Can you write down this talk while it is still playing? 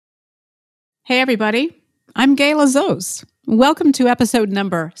Hey, everybody. I'm Gayla Zoz. Welcome to episode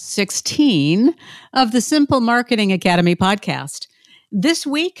number 16 of the Simple Marketing Academy podcast. This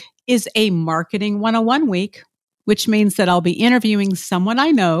week is a Marketing 101 week, which means that I'll be interviewing someone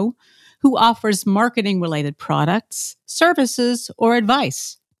I know who offers marketing-related products, services, or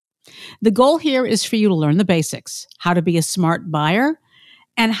advice. The goal here is for you to learn the basics, how to be a smart buyer,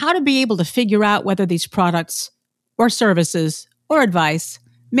 and how to be able to figure out whether these products or services or advice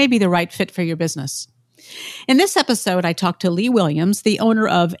may be the right fit for your business. In this episode, I talked to Leigh Williams, the owner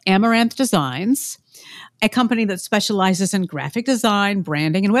of Amaranth Designs, a company that specializes in graphic design,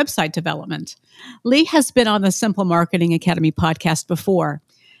 branding, and website development. Leigh has been on the Simple Marketing Academy podcast before.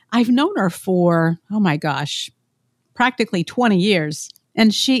 I've known her for, practically 20 years,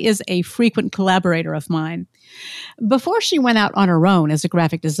 and she is a frequent collaborator of mine. Before she went out on her own as a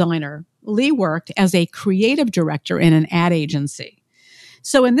graphic designer, Leigh worked as a creative director in an ad agency.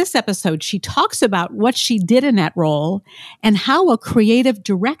 So in this episode, she talks about what she did in that role and how a creative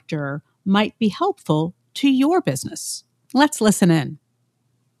director might be helpful to your business. Let's listen in.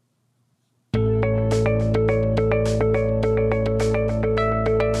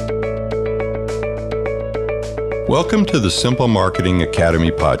 Welcome to the Simple Marketing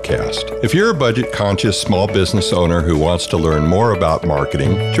Academy podcast. If you're a budget-conscious small business owner who wants to learn more about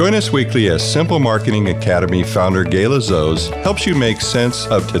marketing, join us weekly as Simple Marketing Academy founder Gayla Zoz helps you make sense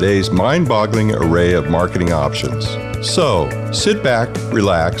of today's mind-boggling array of marketing options. So, sit back,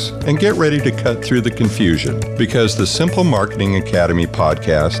 relax, and get ready to cut through the confusion because the Simple Marketing Academy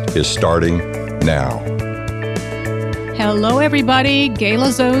podcast is starting now. Hello, everybody. Gayla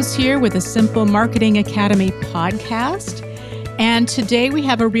Zoz here with the Simple Marketing Academy podcast. And today we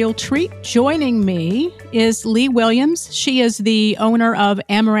have a real treat. Joining me is Leigh Williams. She is the owner of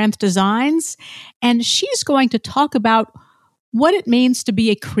Amaranth Designs, and she's going to talk about what it means to be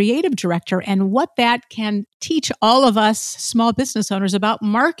a creative director and what that can teach all of us small business owners about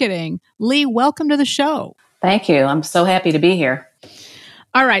marketing. Leigh, welcome to the show. Thank you. I'm so happy to be here.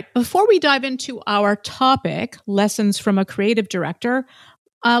 All right. Before we dive into our topic, lessons from a creative director,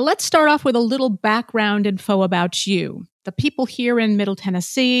 let's start off with a little background info about you. The people here in Middle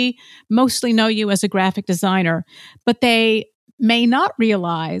Tennessee mostly know you as a graphic designer, but they may not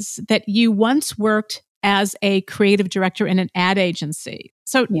realize that you once worked as a creative director in an ad agency.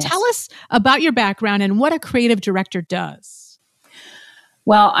 So Tell us about your background and what a creative director does.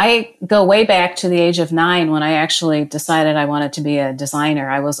 Well, I go way back to the age of 9 when I actually decided I wanted to be a designer.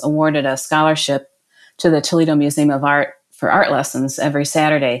 I was awarded a scholarship to the Toledo Museum of Art for art lessons every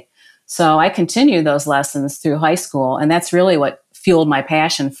Saturday. So I continued those lessons through high school, and that's really what fueled my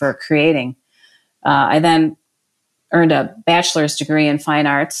passion for creating. I then earned a bachelor's degree in fine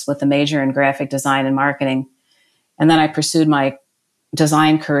arts with a major in graphic design and marketing. And then I pursued my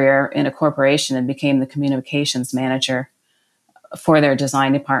design career in a corporation and became the communications manager for their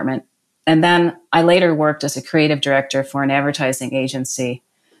design department. And then I later worked as a creative director for an advertising agency,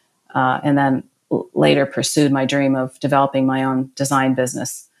 and then later pursued my dream of developing my own design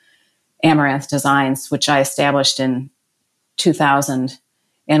business, Amaranth Designs, which I established in 2000.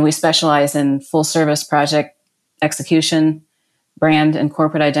 And we specialize in full service project execution, brand and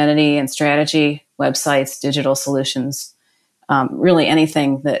corporate identity and strategy, websites, digital solutions, really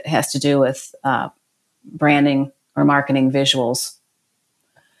anything that has to do with branding or marketing visuals.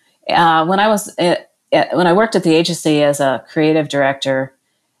 When I worked at the agency as a creative director,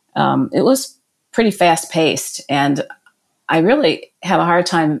 it was pretty fast paced, and I really have a hard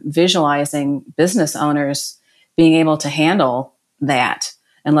time visualizing business owners being able to handle that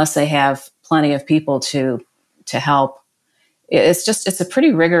unless they have plenty of people to help. It's a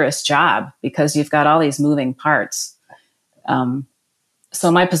pretty rigorous job because you've got all these moving parts.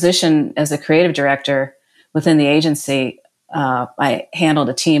 So my position as a creative director within the agency, I handled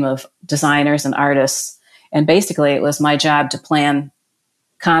a team of designers and artists. And basically, it was my job to plan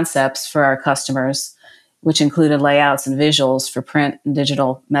concepts for our customers, which included layouts and visuals for print and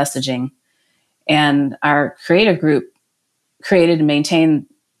digital messaging. And our creative group created and maintained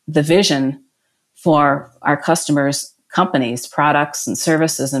the vision for our customers' companies, products and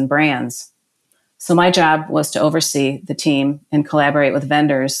services and brands. So my job was to oversee the team and collaborate with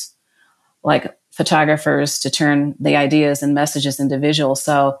vendors like photographers to turn the ideas and messages into visuals.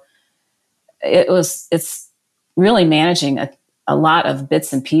 So it's really managing a lot of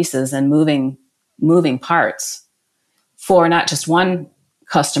bits and pieces and moving parts for not just one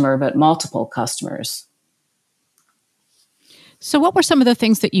customer, but multiple customers. So what were some of the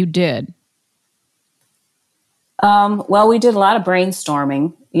things that you did? Well, we did a lot of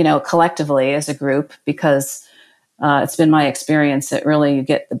brainstorming, collectively as a group, because it's been my experience that really you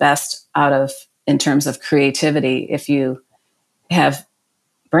get the best out of in terms of creativity if you have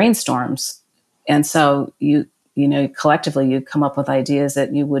brainstorms. And so you collectively you come up with ideas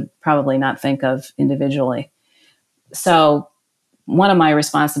that you would probably not think of individually. So one of my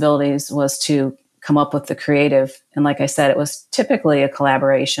responsibilities was to come up with the creative. And like I said, it was typically a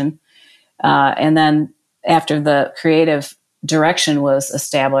collaboration. And then after the creative direction was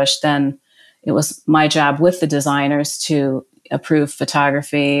established, then it was my job with the designers to approve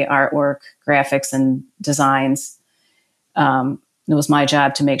photography, artwork, graphics, and designs. It was my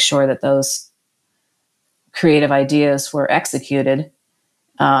job to make sure that those creative ideas were executed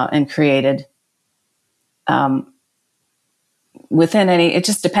and created within any, it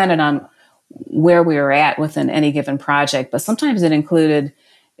just depended on where we were at within any given project. But sometimes it included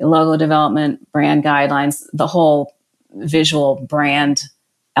logo development, brand guidelines, the whole visual brand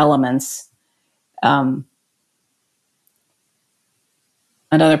elements.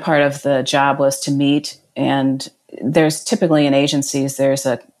 Another part of the job was to meet, and there's typically in agencies, there's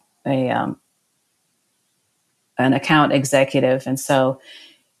an account executive. And so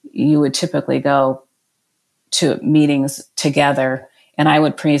you would typically go to meetings together, and I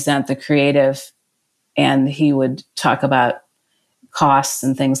would present the creative and he would talk about costs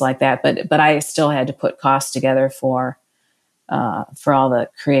and things like that. But I still had to put costs together for all the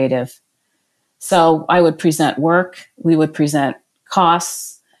creative. So I would present work, we would present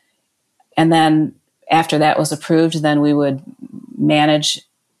costs, and then after that was approved, then we would manage,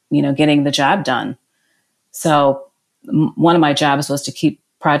 getting the job done. So one of my jobs was to keep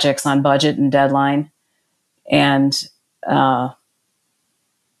projects on budget and deadline. And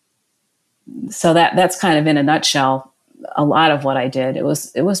so that's kind of in a nutshell a lot of what I did. It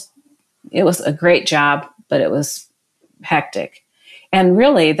was a great job, but it was hectic. And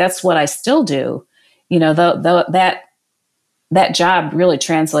really, that's what I still do. That job really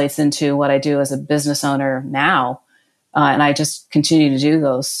translates into what I do as a business owner now. And I just continue to do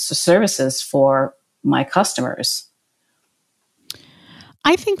those services for my customers.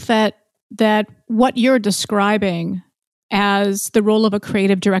 I think that what you're describing as the role of a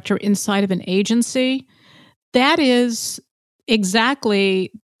creative director inside of an agency, that is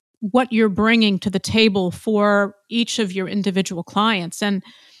exactly what you're bringing to the table for each of your individual clients.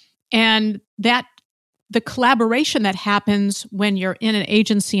 And that the collaboration that happens when you're in an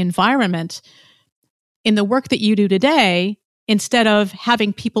agency environment, in the work that you do today, instead of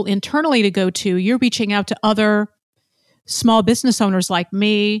having people internally to go to, you're reaching out to other small business owners like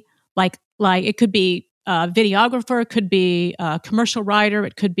me, like it could be a videographer, it could be a commercial writer,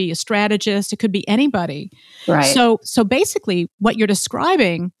 it could be a strategist, it could be anybody. Right. So basically what you're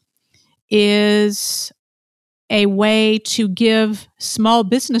describing is a way to give small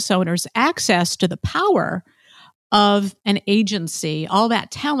business owners access to the power of an agency, all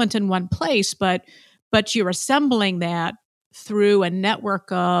that talent in one place, but you're assembling that through a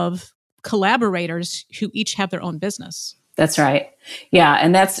network of collaborators who each have their own business. That's right. Yeah.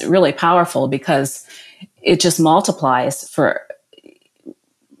 And that's really powerful because it just multiplies. For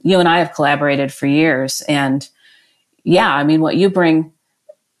you and I have collaborated for years. And yeah, I mean, what you bring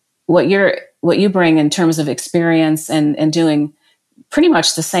in terms of experience and doing pretty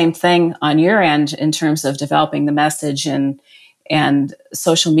much the same thing on your end in terms of developing the message and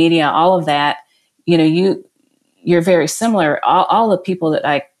social media, all of that, you're very similar. All the people that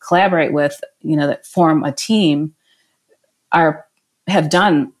I collaborate with, that form a team have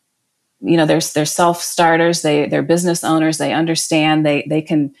done, they're self-starters, they're business owners, they understand, they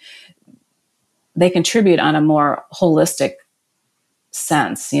contribute on a more holistic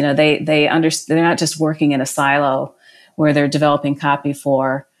sense. They understand, they're not just working in a silo where they're developing copy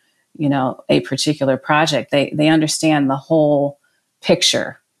for, a particular project. They understand the whole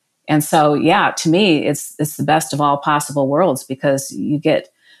picture. And so, yeah, to me, it's the best of all possible worlds because you get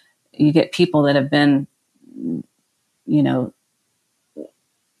people that have been,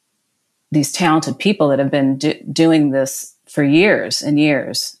 these talented people that have been doing this for years and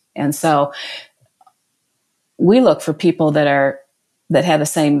years. And so we look for people that have the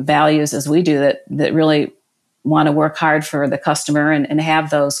same values as we do, that really want to work hard for the customer and have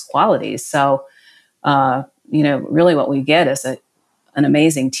those qualities. So, really what we get is an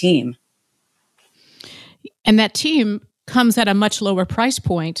amazing team. And that team comes at a much lower price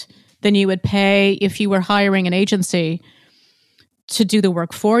point than you would pay if you were hiring an agency to do the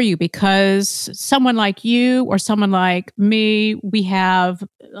work for you, because someone like you or someone like me, we have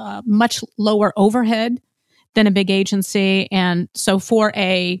much lower overhead than a big agency. And so for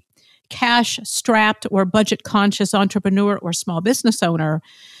a cash-strapped or budget-conscious entrepreneur or small business owner,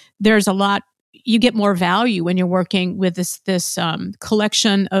 there's a lot you get more value when you're working with this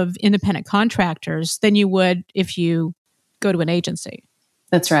collection of independent contractors than you would if you go to an agency.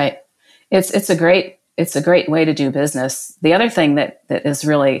 That's right. It's a great way to do business. The other thing that is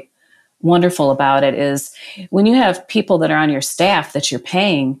really wonderful about it is when you have people that are on your staff that you're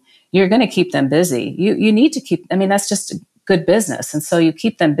paying, you're going to keep them busy. You need to keep, that's just good business. And so you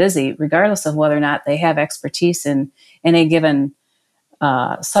keep them busy regardless of whether or not they have expertise in a given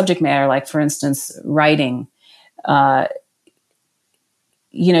subject matter, like for instance, writing.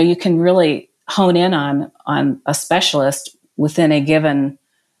 You can really hone in on a specialist within a given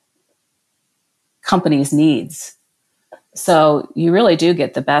company's needs. So you really do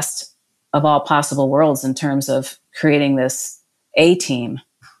get the best of all possible worlds in terms of creating this A team.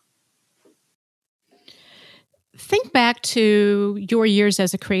 Think back to your years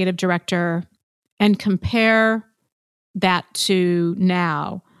as a creative director and compare that to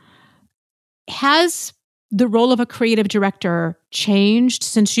now. Has the role of a creative director changed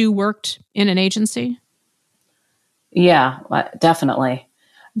since you worked in an agency? Yeah, definitely.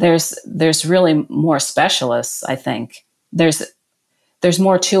 There's really more specialists, I think. There's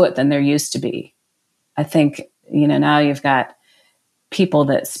more to it than there used to be. I think, now you've got people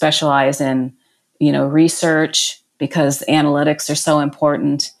that specialize in, research because analytics are so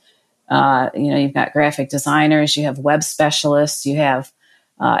important. You've got graphic designers, you have web specialists, you have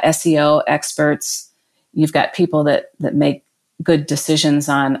SEO experts, you've got people that make good decisions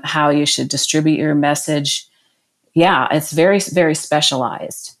on how you should distribute your message. Yeah, it's very, very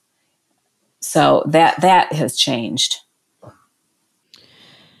specialized. So that has changed.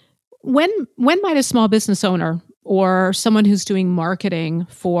 When might a small business owner or someone who's doing marketing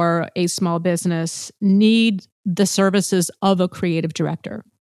for a small business need the services of a creative director?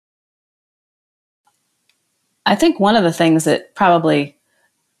 I think one of the things that probably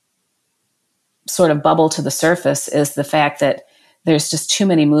sort of bubble to the surface is the fact that there's just too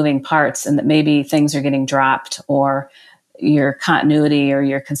many moving parts and that maybe things are getting dropped or your continuity or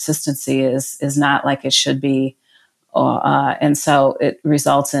your consistency is not like it should be. And so it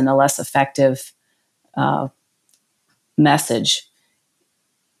results in a less effective message.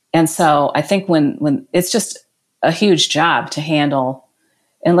 And so I think when it's just a huge job to handle,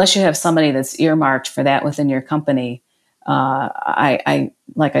 unless you have somebody that's earmarked for that within your company, I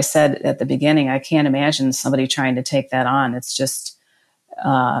like I said at the beginning, I can't imagine somebody trying to take that on. It's just,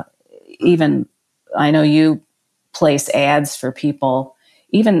 even, I know you place ads for people,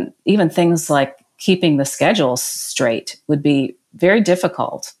 even things like keeping the schedules straight would be very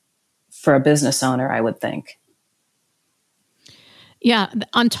difficult for a business owner, I would think. Yeah,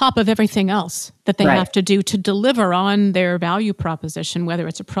 on top of everything else that they have to do to deliver on their value proposition, whether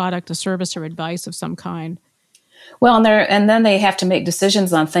it's a product, a service, or advice of some kind. Well, and then they have to make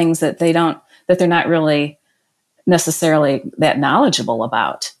decisions on things that they're not really necessarily that knowledgeable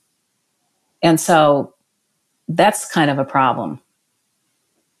about. And so that's kind of a problem.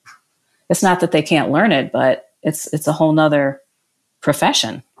 It's not that they can't learn it, but it's a whole nother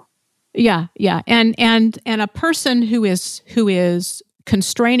profession. Yeah. And a person who is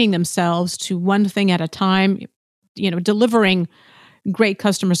constraining themselves to one thing at a time, delivering great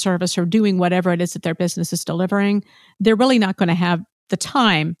customer service or doing whatever it is that their business is delivering, they're really not going to have the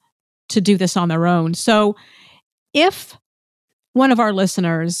time to do this on their own. So if one of our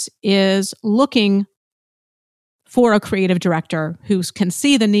listeners is looking for a creative director who can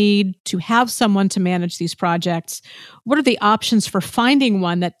see the need to have someone to manage these projects, what are the options for finding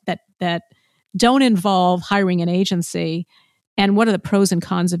one that don't involve hiring an agency, and what are the pros and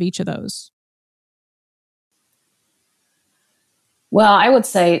cons of each of those? Well, I would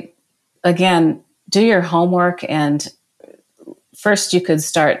say, again, do your homework, and first you could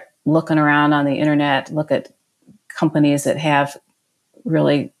start looking around on the internet, look at companies that have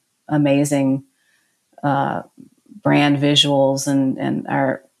really amazing brand visuals and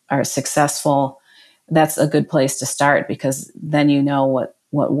are successful. That's a good place to start because then you know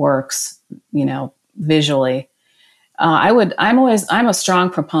what works, visually. I'm a strong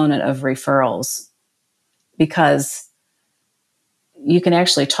proponent of referrals because you can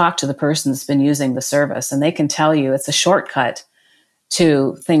actually talk to the person that's been using the service and they can tell you it's a shortcut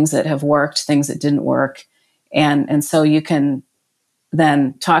to things that have worked, things that didn't work. And so you can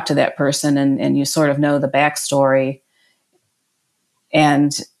then talk to that person and you sort of know the backstory.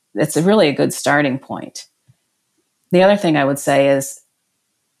 And it's really a good starting point. The other thing I would say is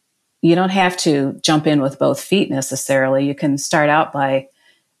you don't have to jump in with both feet necessarily. You can start out by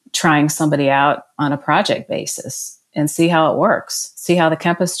trying somebody out on a project basis and see how it works, see how the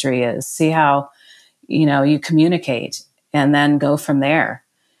chemistry is, see how, you communicate, and then go from there.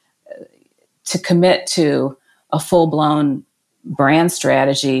 to commit to a full-blown brand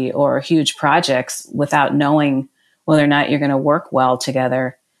strategy or huge projects without knowing whether or not you're going to work well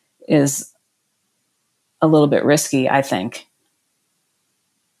together is a little bit risky, I think.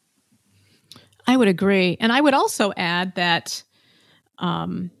 I would agree. And I would also add that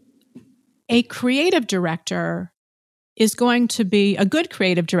a creative director is going to be, a good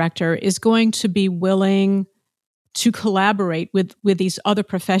creative director is going to be willing to collaborate with these other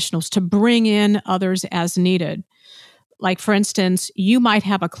professionals, to bring in others as needed. Like, for instance, you might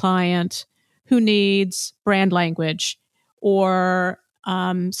have a client who needs brand language or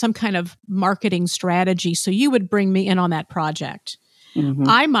some kind of marketing strategy. So you would bring me in on that project. Mm-hmm.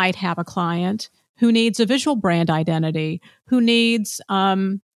 I might have a client who needs a visual brand identity, who needs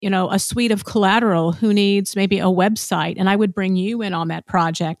a suite of collateral, who needs maybe a website, and I would bring you in on that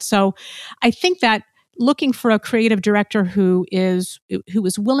project. So I think that looking for a creative director who is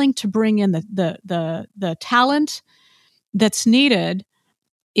willing to bring in the talent that's needed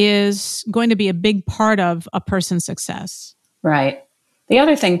is going to be a big part of a person's success. Right. The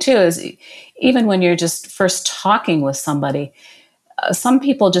other thing too is, even when you're just first talking with somebody, some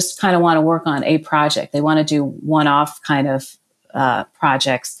people just kind of want to work on a project. They want to do one-off kind of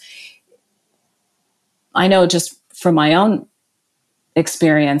projects. I know just from my own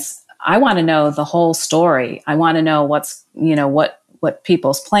experience, I want to know the whole story. I want to know what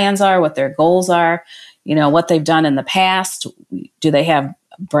people's plans are, what their goals are, what they've done in the past. Do they have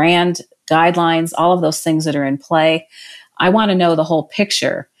brand guidelines? All of those things that are in play. I want to know the whole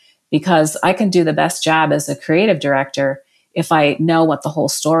picture, because I can do the best job as a creative director if I know what the whole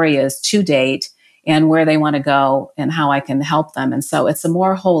story is to date and where they want to go and how I can help them. And so it's a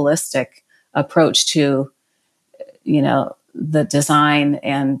more holistic approach to, the design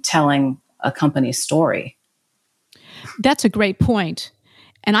and telling a company's story. That's a great point.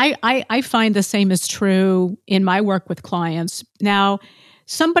 And I find the same is true in my work with clients. Now,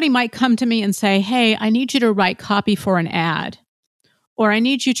 somebody might come to me and say, hey, I need you to write copy for an ad, or I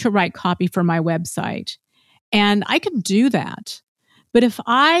need you to write copy for my website. And I can do that. But if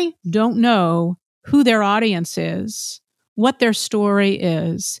I don't know who their audience is, what their story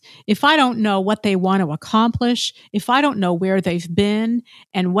is, if I don't know what they want to accomplish, if I don't know where they've been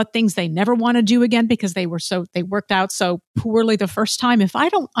and what things they never want to do again because they worked out so poorly the first time, if I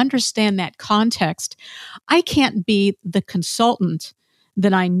don't understand that context, I can't be the consultant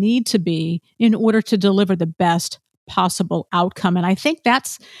that I need to be in order to deliver the best possible outcome. And I think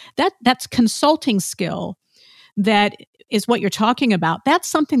that's consulting skill. That is what you're talking about. That's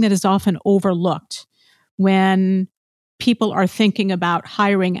something that is often overlooked when people are thinking about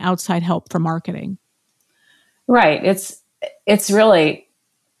hiring outside help for marketing. Right. It's really,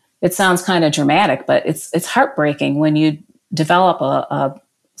 it sounds kind of dramatic, but it's heartbreaking when you develop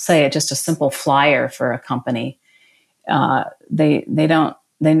say just a simple flyer for a company. They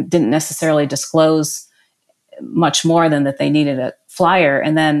didn't necessarily disclose much more than that they needed a flyer,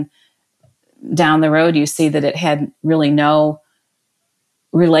 and then down the road, you see that it had really no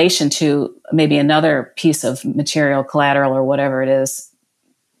relation to maybe another piece of material, collateral, or whatever it is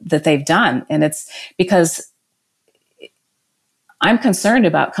that they've done. And it's because I'm concerned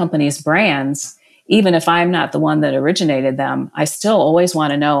about companies' brands. Even if I'm not the one that originated them, I still always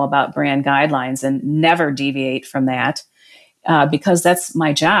want to know about brand guidelines and never deviate from that, because that's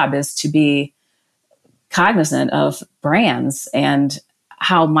my job, is to be cognizant of brands and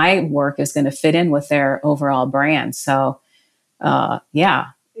how my work is going to fit in with their overall brand. So,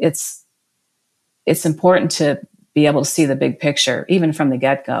 it's important to be able to see the big picture, even from the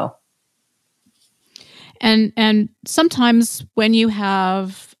get-go. And sometimes when you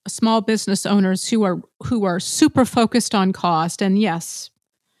have small business owners who are super focused on cost, and yes,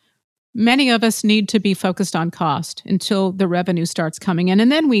 many of us need to be focused on cost until the revenue starts coming in,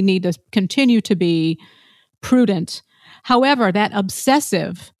 and then we need to continue to be prudent. However, that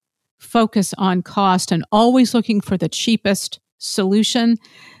obsessive focus on cost and always looking for the cheapest solution,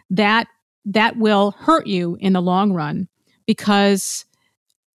 that will hurt you in the long run, because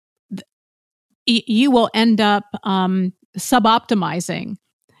you will end up suboptimizing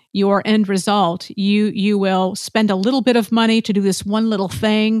your end result. You will spend a little bit of money to do this one little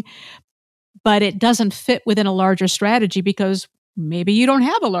thing, but it doesn't fit within a larger strategy because maybe you don't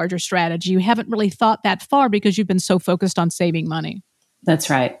have a larger strategy. You haven't really thought that far because you've been so focused on saving money. That's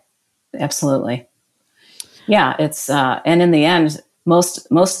right. Absolutely. Yeah, it's and in the end, most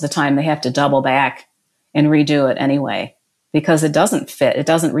of the time they have to double back and redo it anyway, because it doesn't fit. It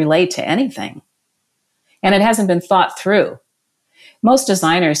doesn't relate to anything. And it hasn't been thought through. Most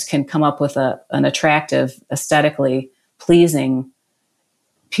designers can come up with an attractive, aesthetically pleasing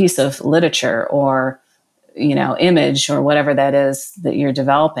piece of literature or, image or whatever that is that you're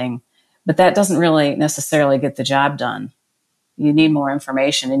developing. But that doesn't really necessarily get the job done. You need more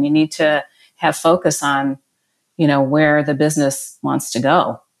information, and you need to have focus on, where the business wants to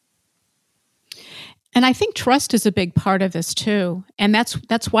go. And I think trust is a big part of this too. And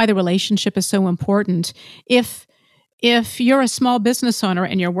that's why the relationship is so important. If you're a small business owner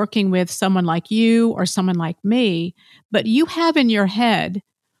and you're working with someone like you or someone like me, but you have in your head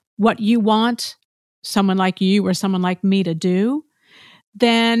what you want someone like you or someone like me to do,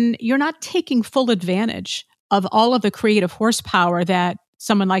 then you're not taking full advantage of all of the creative horsepower that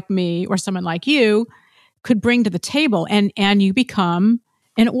someone like me or someone like you could bring to the table, and you become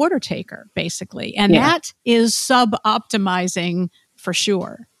an order taker, basically. And that is sub-optimizing for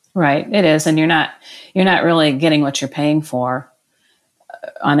sure. Right, it is. And you're not really getting what you're paying for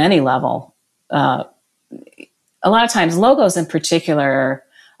on any level. A lot of times logos in particular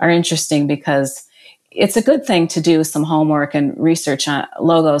are interesting because it's a good thing to do some homework and research on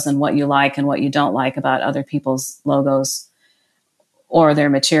logos and what you like and what you don't like about other people's logos or their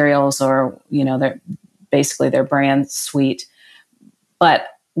materials or, their brand suite. But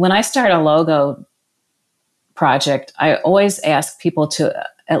when I start a logo project, I always ask people to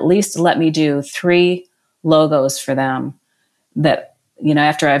at least let me do 3 logos for them that,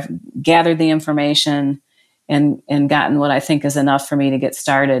 after I've gathered the information and gotten what I think is enough for me to get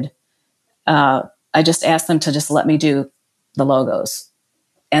started, I just ask them to just let me do the logos.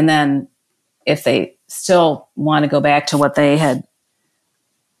 And then if they still want to go back to what they had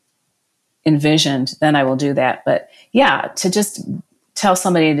envisioned, then I will do that. But to just tell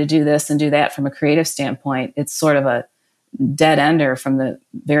somebody to do this and do that from a creative standpoint, it's sort of a dead ender from the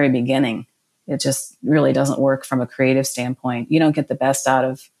very beginning. It just really doesn't work from a creative standpoint. You don't get the best out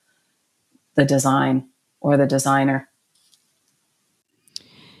of the design or the designer.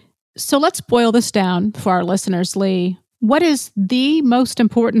 So let's boil this down for our listeners, Leigh. What is the most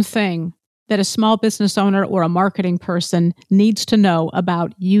important thing that a small business owner or a marketing person needs to know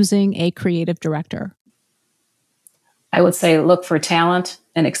about using a creative director? I would say look for talent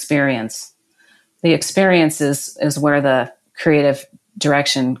and experience. The experience is where the creative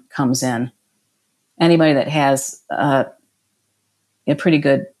direction comes in. Anybody that has a pretty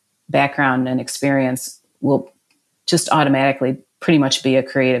good background and experience will just automatically pretty much be a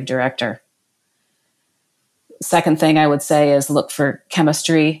creative director. Second thing I would say is look for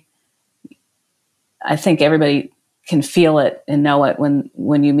chemistry. I think everybody can feel it and know it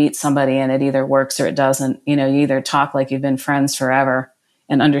when you meet somebody and it either works or it doesn't. You either talk like you've been friends forever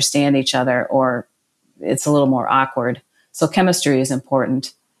and understand each other, or it's a little more awkward. So chemistry is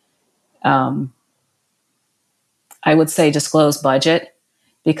important. I would say disclose budget,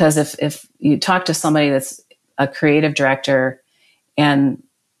 because if you talk to somebody that's a creative director and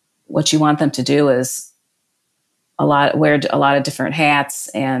what you want them to do is wear a lot of different hats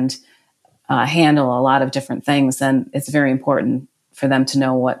and handle a lot of different things, then it's very important for them to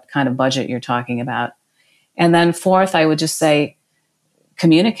know what kind of budget you're talking about. And then fourth, I would just say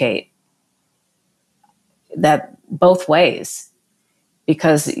communicate that both ways,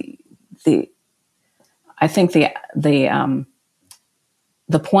 because I think the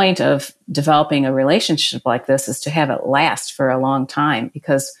point of developing a relationship like this is to have it last for a long time,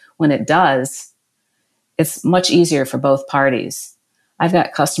 because when it does, it's much easier for both parties. I've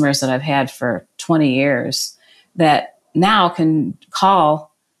got customers that I've had for 20 years that now can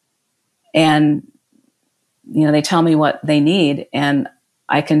call and, they tell me what they need, and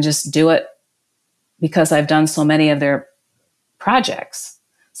I can just do it because I've done so many of their projects.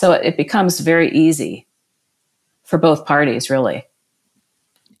 So it becomes very easy for both parties, really.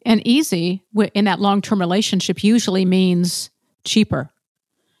 And easy in that long-term relationship usually means cheaper,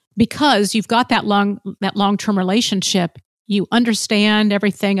 because you've got that long-term relationship. You understand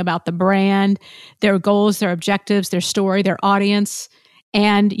everything about the brand, their goals, their objectives, their story, their audience,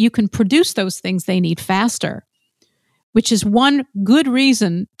 and you can produce those things they need faster, which is one good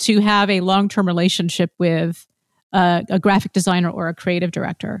reason to have a long-term relationship with a graphic designer or a creative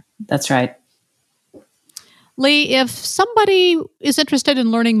director. That's right. Leigh, if somebody is interested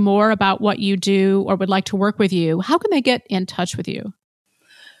in learning more about what you do or would like to work with you, how can they get in touch with you?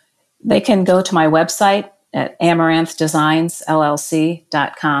 They can go to my website at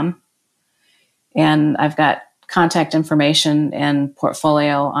amaranthdesignsllc.com. And I've got contact information and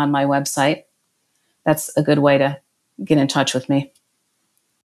portfolio on my website. That's a good way to get in touch with me.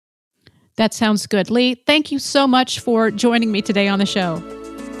 That sounds good. Leigh, thank you so much for joining me today on the show.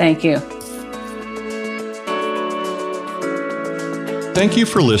 Thank you. Thank you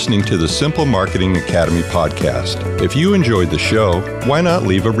for listening to the Simple Marketing Academy podcast. If you enjoyed the show, why not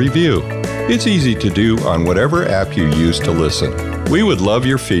leave a review? It's easy to do on whatever app you use to listen. We would love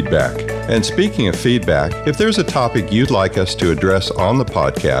your feedback. And speaking of feedback, if there's a topic you'd like us to address on the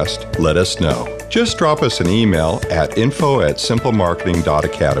podcast, let us know. Just drop us an email at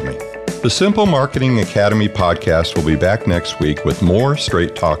info@simplemarketing.academy. The Simple Marketing Academy podcast will be back next week with more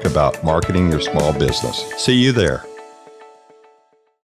straight talk about marketing your small business. See you there.